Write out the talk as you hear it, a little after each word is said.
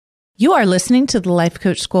You are listening to the Life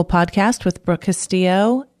Coach School podcast with Brooke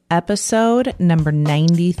Castillo, episode number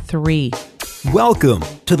 93. Welcome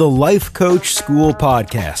to the Life Coach School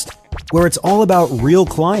podcast, where it's all about real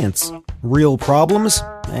clients, real problems,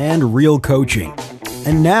 and real coaching.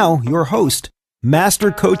 And now, your host,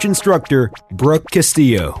 Master Coach Instructor, Brooke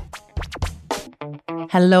Castillo.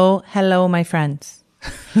 Hello, my friends.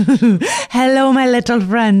 Hello, my little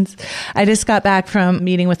friends. I just got back from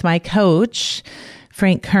meeting with my coach,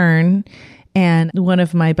 Frank Kern, and one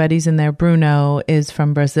of my buddies in there, Bruno, is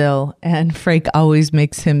from Brazil, and Frank always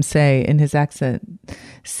makes him say in his accent,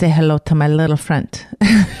 "Say hello to my little friend."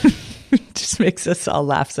 Just makes us all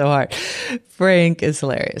laugh so hard. Frank is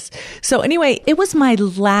hilarious. So anyway, it was my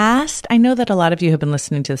last, I know that a lot of you have been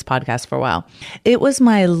listening to this podcast for a while. It was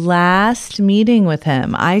my last meeting with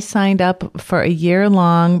him. I signed up for a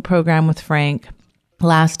year-long program with Frank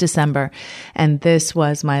last December, and this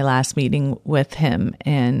was my last meeting with him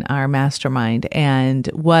in our mastermind. And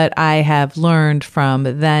what I have learned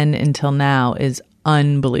from then until now is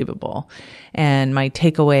unbelievable. And my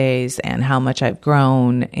takeaways and how much I've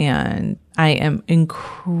grown. And I am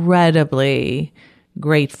incredibly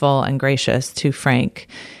grateful and gracious to Frank.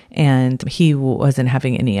 And he wasn't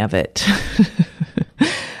having any of it.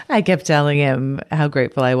 I kept telling him how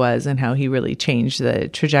grateful I was and how he really changed the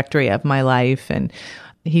trajectory of my life. And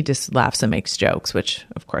he just laughs and makes jokes, which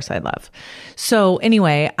of course I love. So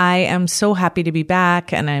anyway, I am so happy to be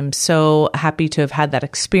back, and I'm so happy to have had that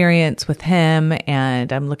experience with him.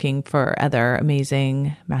 And I'm looking for other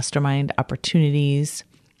amazing mastermind opportunities,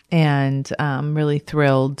 and I'm really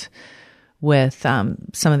thrilled with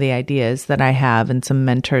some of the ideas that I have and some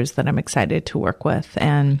mentors that I'm excited to work with.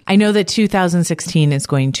 And I know that 2016 is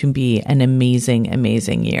going to be an amazing,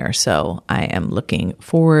 amazing year. So I am looking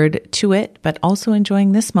forward to it, but also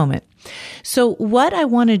enjoying this moment. So what I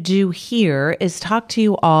want to do here is talk to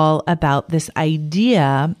you all about this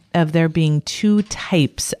idea of there being two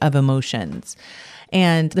types of emotions.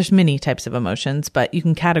 And there's many types of emotions, but you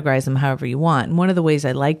can categorize them however you want. And one of the ways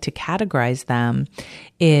I like to categorize them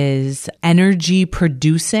is energy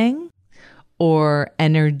producing or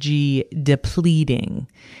energy depleting.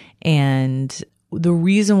 And the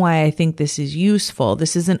reason why I think this is useful,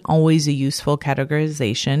 this isn't always a useful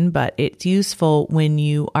categorization, but it's useful when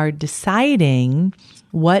you are deciding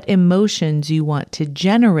what emotions you want to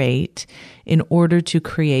generate in order to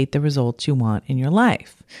create the results you want in your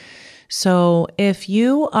life. So if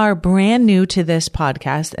you are brand new to this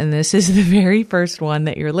podcast, and this is the very first one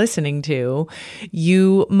that you're listening to,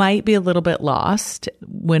 you might be a little bit lost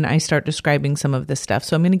when I start describing some of this stuff.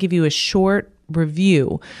 So I'm going to give you a short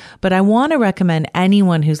review, but I want to recommend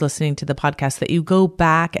anyone who's listening to the podcast that you go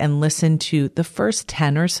back and listen to the first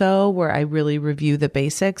 10 or so where I really review the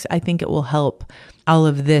basics. I think it will help all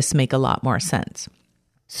of this make a lot more sense.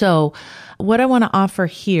 So what I want to offer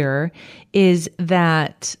here is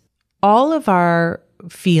that all of our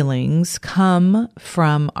feelings come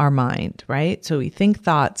from our mind, right? So we think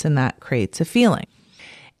thoughts, and that creates a feeling.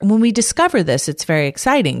 And when we discover this, it's very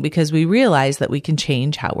exciting because we realize that we can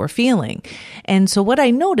change how we're feeling. And so what I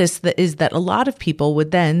noticed is that a lot of people would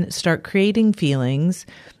then start creating feelings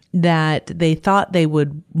that they thought they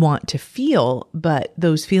would want to feel, but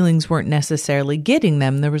those feelings weren't necessarily getting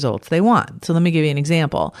them the results they want. So let me give you an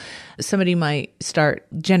example. Somebody might start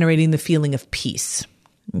generating the feeling of peace.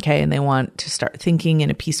 Okay. And they want to start thinking in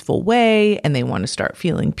a peaceful way, and they want to start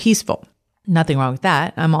feeling peaceful. Nothing wrong with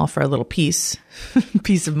that. I'm all for a little peace,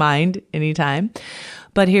 peace of mind anytime.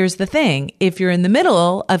 But here's the thing. If you're in the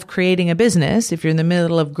middle of creating a business, if you're in the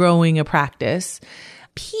middle of growing a practice,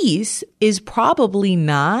 peace is probably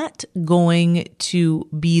not going to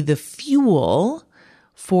be the fuel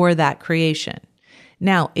for that creation.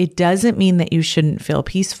 Now, it doesn't mean that you shouldn't feel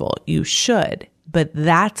peaceful. You should. But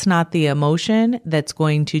that's not the emotion that's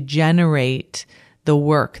going to generate the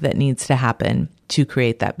work that needs to happen to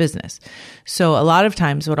create that business. So a lot of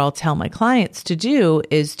times what I'll tell my clients to do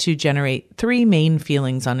is to generate 3 main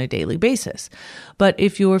feelings on a daily basis. But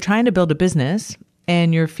if you're trying to build a business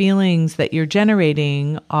and your feelings that you're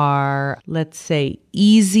generating are, let's say,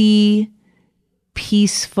 easy,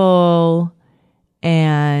 peaceful,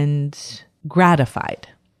 and gratified,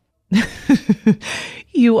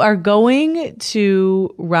 you are going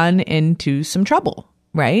to run into some trouble,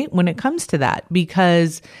 right? When it comes to that,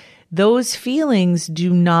 because those feelings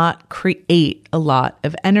do not create a lot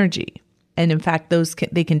of energy. And in fact,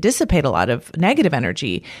 they can dissipate a lot of negative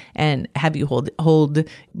energy and have you hold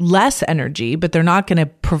less energy, but they're not going to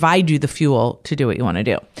provide you the fuel to do what you want to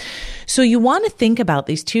do. So you want to think about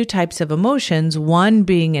these two types of emotions, one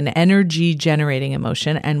being an energy generating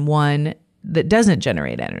emotion and one that doesn't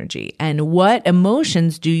generate energy? And what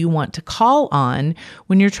emotions do you want to call on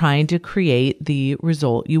when you're trying to create the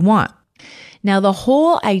result you want? Now, the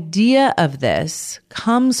whole idea of this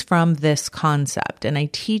comes from this concept, and I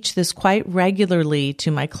teach this quite regularly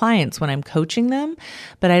to my clients when I'm coaching them,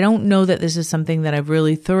 but I don't know that this is something that I've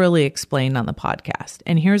really thoroughly explained on the podcast.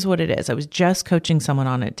 And here's what it is. I was just coaching someone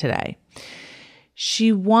on it today.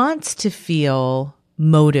 She wants to feel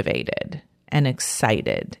motivated and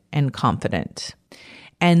excited and confident.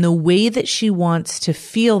 And the way that she wants to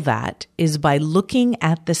feel that is by looking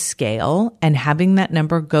at the scale and having that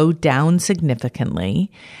number go down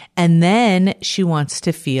significantly. And then she wants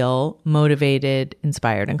to feel motivated,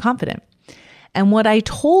 inspired, and confident. And what I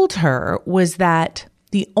told her was that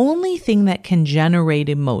the only thing that can generate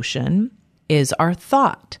emotion is our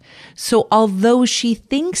thought. So although she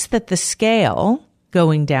thinks that the scale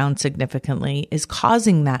going down significantly is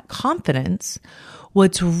causing that confidence,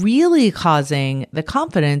 what's really causing the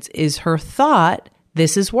confidence is her thought,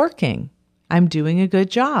 this is working. I'm doing a good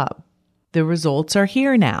job. The results are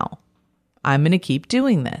here now. I'm going to keep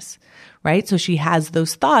doing this, right? So she has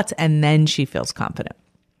those thoughts and then she feels confident.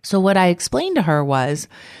 So what I explained to her was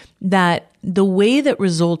that the way that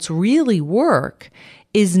results really work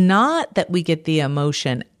is not that we get the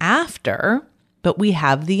emotion after, but we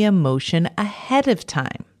have the emotion ahead of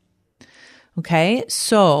time. Okay?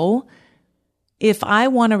 So if I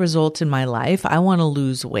want a result in my life, I want to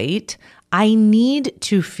lose weight, I need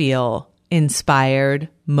to feel inspired,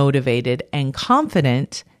 motivated, and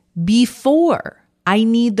confident before. I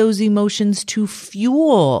need those emotions to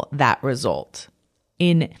fuel that result.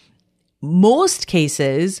 In most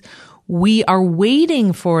cases, we are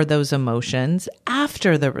waiting for those emotions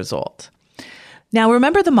after the result. Now,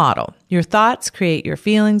 remember the model. Your thoughts create your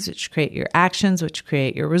feelings, which create your actions, which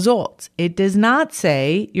create your results. It does not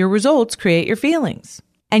say your results create your feelings.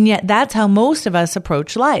 And yet that's how most of us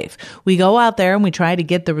approach life. We go out there and we try to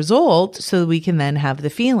get the result so that we can then have the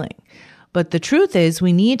feeling. But the truth is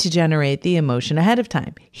we need to generate the emotion ahead of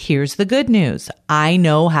time. Here's the good news. I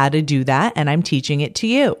know how to do that and I'm teaching it to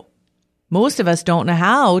you. Most of us don't know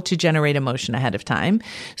how to generate emotion ahead of time.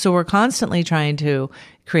 So we're constantly trying to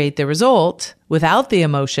create the result without the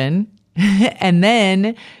emotion and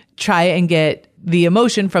then try and get the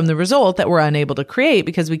emotion from the result that we're unable to create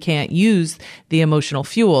because we can't use the emotional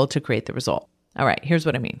fuel to create the result. All right, here's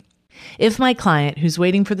what I mean. If my client who's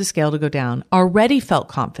waiting for the scale to go down already felt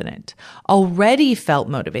confident, already felt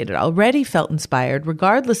motivated, already felt inspired,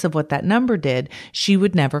 regardless of what that number did, she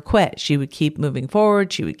would never quit. She would keep moving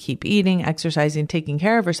forward. She would keep eating, exercising, taking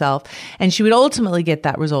care of herself, and she would ultimately get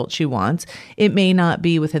that result she wants. It may not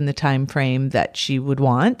be within the time frame that she would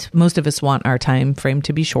want. Most of us want our time frame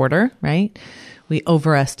to be shorter, right? We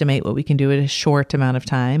overestimate what we can do in a short amount of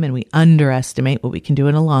time and we underestimate what we can do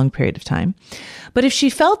in a long period of time. But if she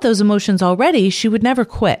felt those emotions already, she would never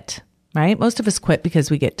quit, right? Most of us quit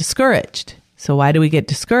because we get discouraged. So why do we get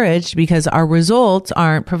discouraged? Because our results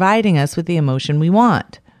aren't providing us with the emotion we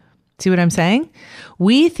want. See what I'm saying?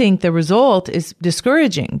 We think the result is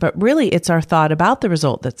discouraging, but really it's our thought about the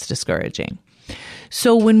result that's discouraging.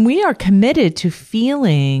 So when we are committed to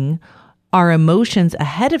feeling our emotions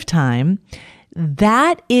ahead of time,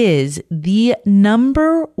 that is the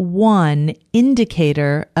number one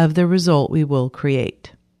indicator of the result we will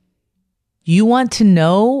create. You want to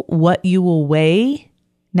know what you will weigh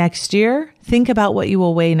next year? Think about what you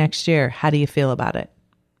will weigh next year. How do you feel about it?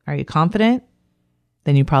 Are you confident?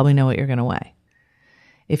 Then you probably know what you're going to weigh.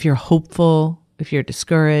 If you're hopeful, if you're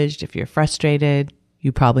discouraged, if you're frustrated,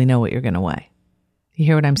 you probably know what you're going to weigh. You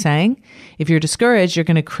hear what I'm saying? If you're discouraged, you're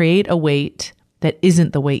going to create a weight that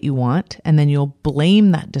isn't the weight you want, and then you'll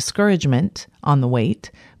blame that discouragement on the weight,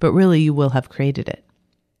 but really you will have created it.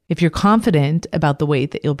 If you're confident about the weight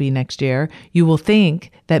that you'll be next year, you will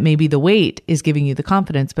think that maybe the weight is giving you the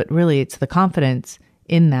confidence, but really it's the confidence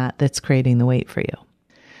in that that's creating the weight for you.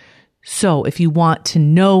 So if you want to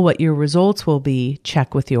know what your results will be,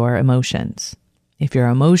 check with your emotions. If your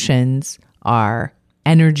emotions are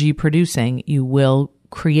energy producing, you will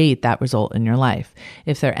create that result in your life.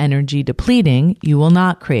 If they're energy depleting, you will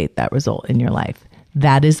not create that result in your life.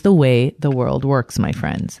 That is the way the world works, my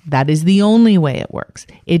friends. That is the only way it works.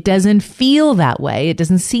 It doesn't feel that way. It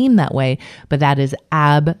doesn't seem that way, but that is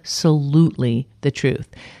absolutely the truth.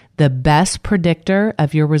 The best predictor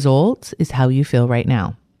of your results is how you feel right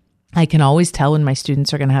now. I can always tell when my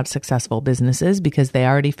students are going to have successful businesses because they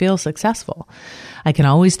already feel successful. I can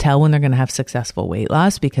always tell when they're going to have successful weight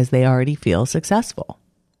loss because they already feel successful,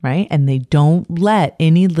 right? And they don't let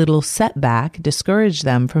any little setback discourage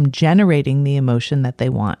them from generating the emotion that they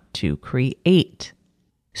want to create.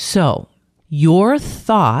 So your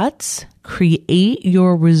thoughts create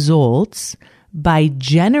your results by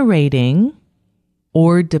generating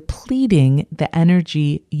or depleting the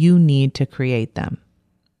energy you need to create them.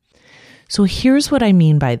 So here's what I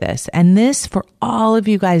mean by this. And this for all of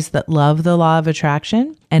you guys that love the law of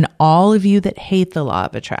attraction and all of you that hate the law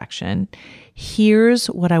of attraction, here's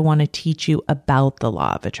what I want to teach you about the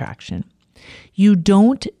law of attraction. You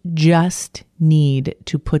don't just need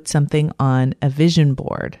to put something on a vision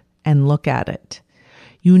board and look at it.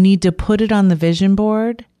 You need to put it on the vision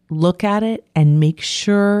board, look at it, and make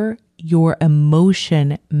sure your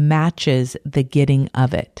emotion matches the getting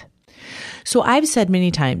of it. So I've said many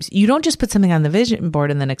times, you don't just put something on the vision board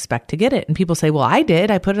and then expect to get it. And people say, well, I did.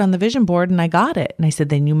 I put it on the vision board and I got it. And I said,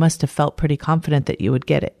 then you must have felt pretty confident that you would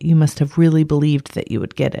get it. You must have really believed that you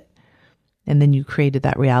would get it. And then you created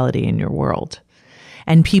that reality in your world.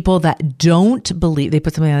 And people that don't believe, they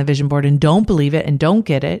put something on the vision board and don't believe it and don't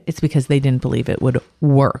get it, it's because they didn't believe it would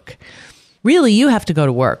work. Really, you have to go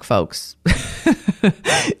to work, folks.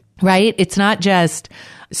 Right? It's not just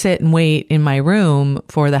sit and wait in my room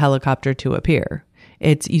for the helicopter to appear.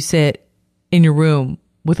 It's you sit in your room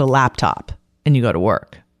with a laptop and you go to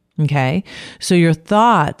work. Okay? So your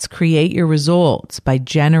thoughts create your results by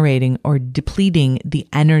generating or depleting the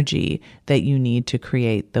energy that you need to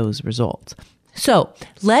create those results. So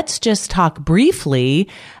let's just talk briefly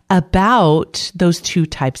about those two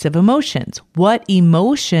types of emotions. What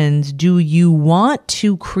emotions do you want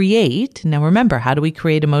to create? Now remember, how do we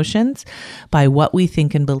create emotions? By what we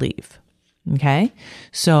think and believe. Okay.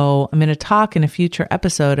 So I'm going to talk in a future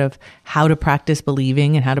episode of how to practice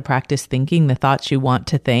believing and how to practice thinking the thoughts you want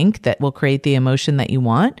to think that will create the emotion that you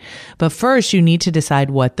want. But first, you need to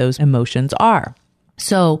decide what those emotions are.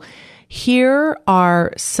 So here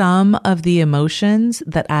are some of the emotions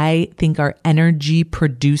that I think are energy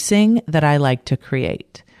producing that I like to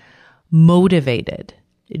create. Motivated,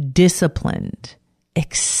 disciplined,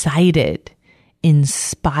 excited,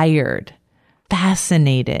 inspired,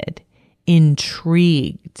 fascinated,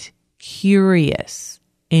 intrigued, curious,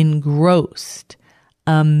 engrossed,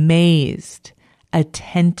 amazed,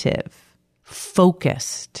 attentive,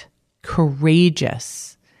 focused,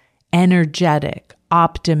 courageous, energetic,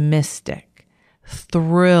 optimistic,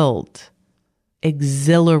 thrilled,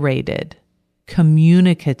 exhilarated,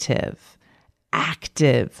 communicative,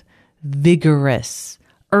 active, vigorous,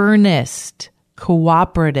 earnest,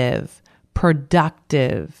 cooperative,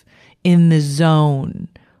 productive, in the zone,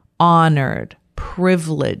 honored,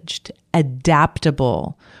 privileged,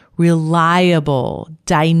 adaptable, reliable,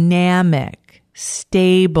 dynamic,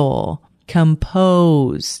 stable,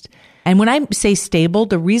 composed. And when I say stable,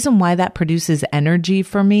 the reason why that produces energy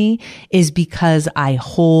for me is because I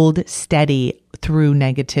hold steady through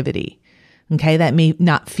negativity. Okay. That may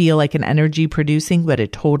not feel like an energy producing, but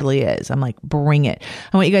it totally is. I'm like, bring it.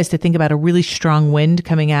 I want you guys to think about a really strong wind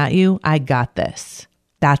coming at you. I got this.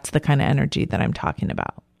 That's the kind of energy that I'm talking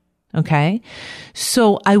about. Okay.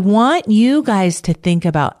 So I want you guys to think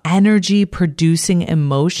about energy producing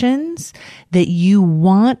emotions that you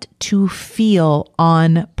want to feel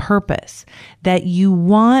on purpose, that you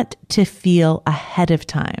want to feel ahead of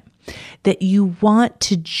time, that you want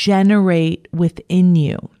to generate within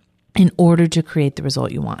you in order to create the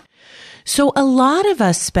result you want. So a lot of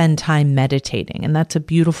us spend time meditating, and that's a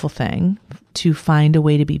beautiful thing, to find a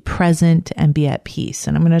way to be present and be at peace.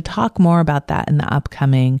 And I'm going to talk more about that in the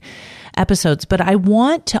upcoming episodes. But I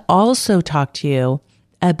want to also talk to you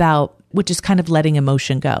about, which is kind of letting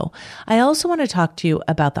emotion go. I also want to talk to you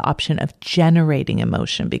about the option of generating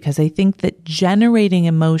emotion, because I think that generating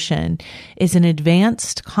emotion is an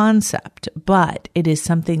advanced concept, but it is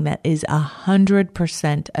something that is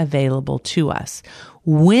 100% available to us.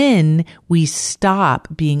 When we stop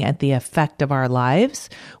being at the effect of our lives,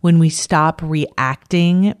 when we stop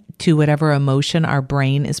reacting to whatever emotion our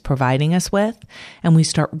brain is providing us with, and we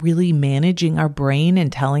start really managing our brain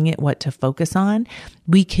and telling it what to focus on,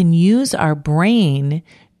 we can use our brain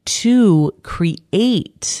to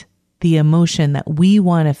create the emotion that we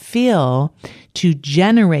want to feel to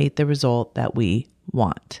generate the result that we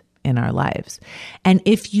want in our lives. And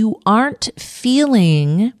if you aren't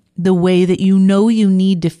feeling the way that you know you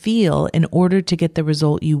need to feel in order to get the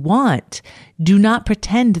result you want, do not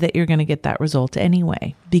pretend that you're going to get that result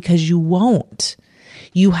anyway, because you won't.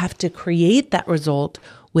 You have to create that result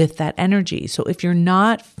with that energy. So if you're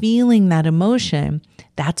not feeling that emotion,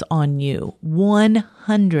 that's on you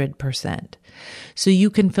 100%. So you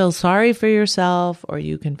can feel sorry for yourself, or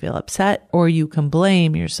you can feel upset, or you can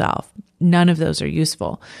blame yourself. None of those are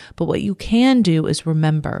useful. But what you can do is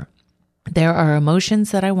remember, there are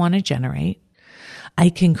emotions that I want to generate.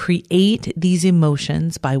 I can create these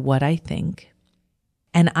emotions by what I think.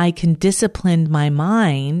 and I can discipline my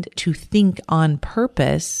mind to think on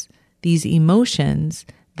purpose these emotions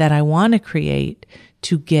that I want to create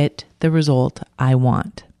to get the result I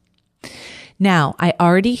want. Now, I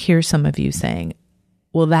already hear some of you saying,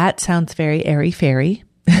 well, that sounds very airy-fairy.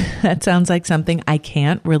 That sounds like something I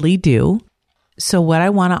can't really do. So what I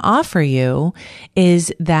want to offer you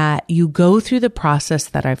is that you go through the process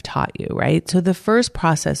that I've taught you, right? So the first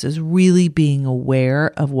process is really being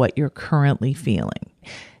aware of what you're currently feeling.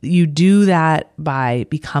 You do that by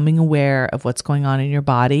becoming aware of what's going on in your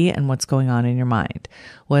body and what's going on in your mind.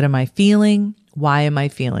 What am I feeling? Why am I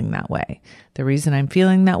feeling that way? The reason I'm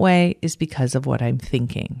feeling that way is because of what I'm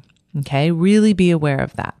thinking. Okay? Really be aware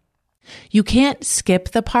of that. You can't skip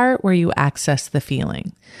the part where you access the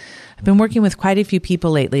feeling. I've been working with quite a few people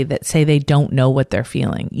lately that say they don't know what they're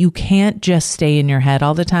feeling. You can't just stay in your head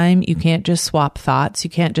all the time. You can't just swap thoughts. You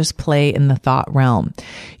can't just play in the thought realm.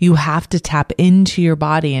 You have to tap into your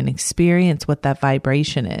body and experience what that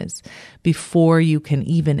vibration is before you can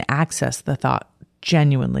even access the thought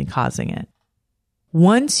genuinely causing it.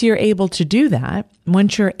 Once you're able to do that,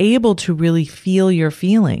 once you're able to really feel your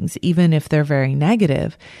feelings, even if they're very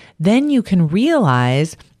negative, then you can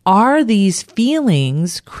realize, are these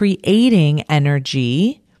feelings creating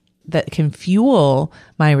energy that can fuel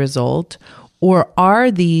my result, or are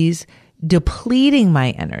these depleting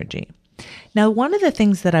my energy? Now, one of the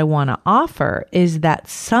things that I want to offer is that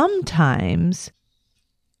sometimes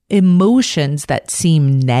emotions that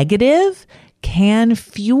seem negative can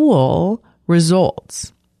fuel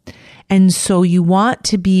results. And so you want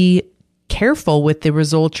to be careful with the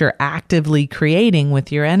results you're actively creating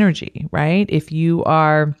with your energy, right? If you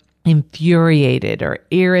are infuriated or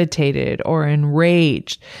irritated or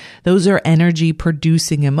enraged, those are energy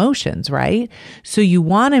producing emotions, right? So you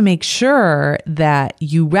want to make sure that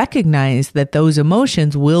you recognize that those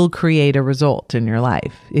emotions will create a result in your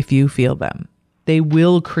life if you feel them. They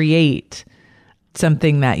will create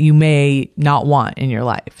something that you may not want in your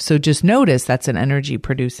life. So just notice that's an energy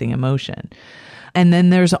producing emotion. And then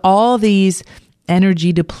there's all these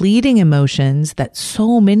energy depleting emotions that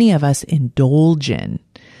so many of us indulge in,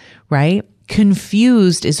 right?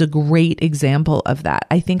 Confused is a great example of that.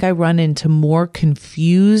 I think I run into more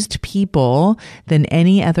confused people than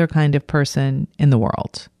any other kind of person in the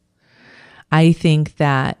world. I think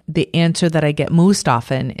that the answer that I get most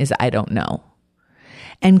often is, I don't know.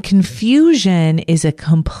 And confusion is a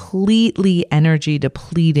completely energy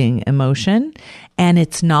depleting emotion, and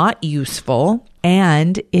it's not useful,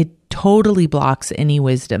 and it totally blocks any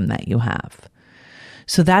wisdom that you have.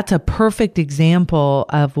 So that's a perfect example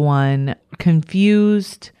of one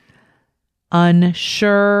confused,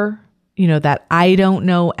 unsure, that I don't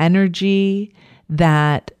know energy,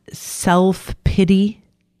 that self-pity,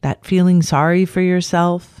 that feeling sorry for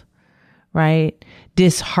yourself, right?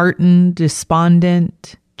 Disheartened,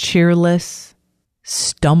 despondent, cheerless,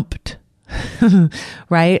 stumped,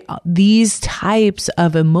 right? These types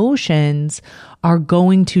of emotions are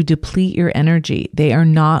going to deplete your energy. They are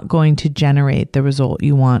not going to generate the result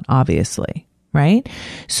you want, obviously, right?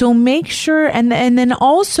 So make sure, and then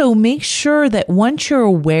also make sure that once you're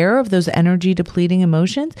aware of those energy depleting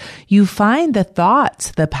emotions, you find the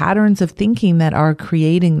thoughts, the patterns of thinking that are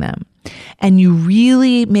creating them. And you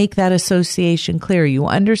really make that association clear. You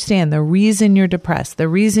understand the reason you're depressed, the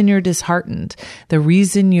reason you're disheartened, the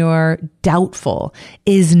reason you're doubtful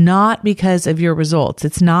is not because of your results.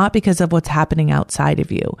 It's not because of what's happening outside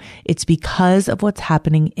of you. It's because of what's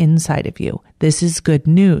happening inside of you. This is good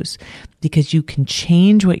news because you can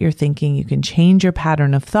change what you're thinking. You can change your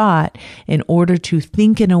pattern of thought in order to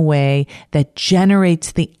think in a way that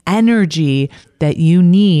generates the energy that you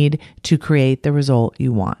need to create the result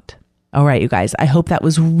you want. All right, you guys, I hope that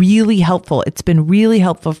was really helpful. It's been really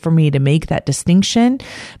helpful for me to make that distinction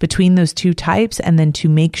between those two types and then to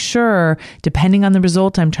make sure, depending on the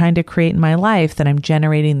result I'm trying to create in my life, that I'm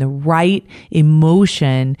generating the right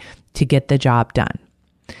emotion to get the job done.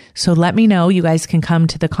 So let me know. You guys can come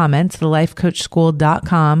to the comments,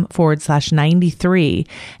 thelifecoachschool.com/93,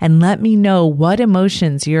 and let me know what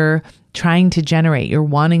emotions you're trying to generate, you're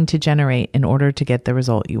wanting to generate in order to get the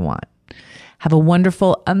result you want. Have a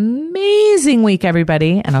wonderful, amazing week,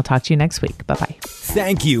 everybody, and I'll talk to you next week. Bye-bye.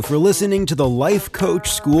 Thank you for listening to the Life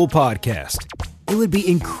Coach School podcast. It would be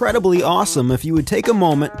incredibly awesome if you would take a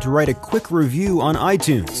moment to write a quick review on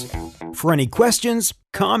iTunes. For any questions,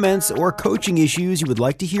 comments, or coaching issues you would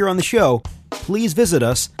like to hear on the show, please visit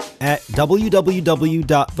us at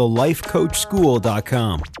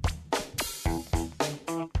www.thelifecoachschool.com.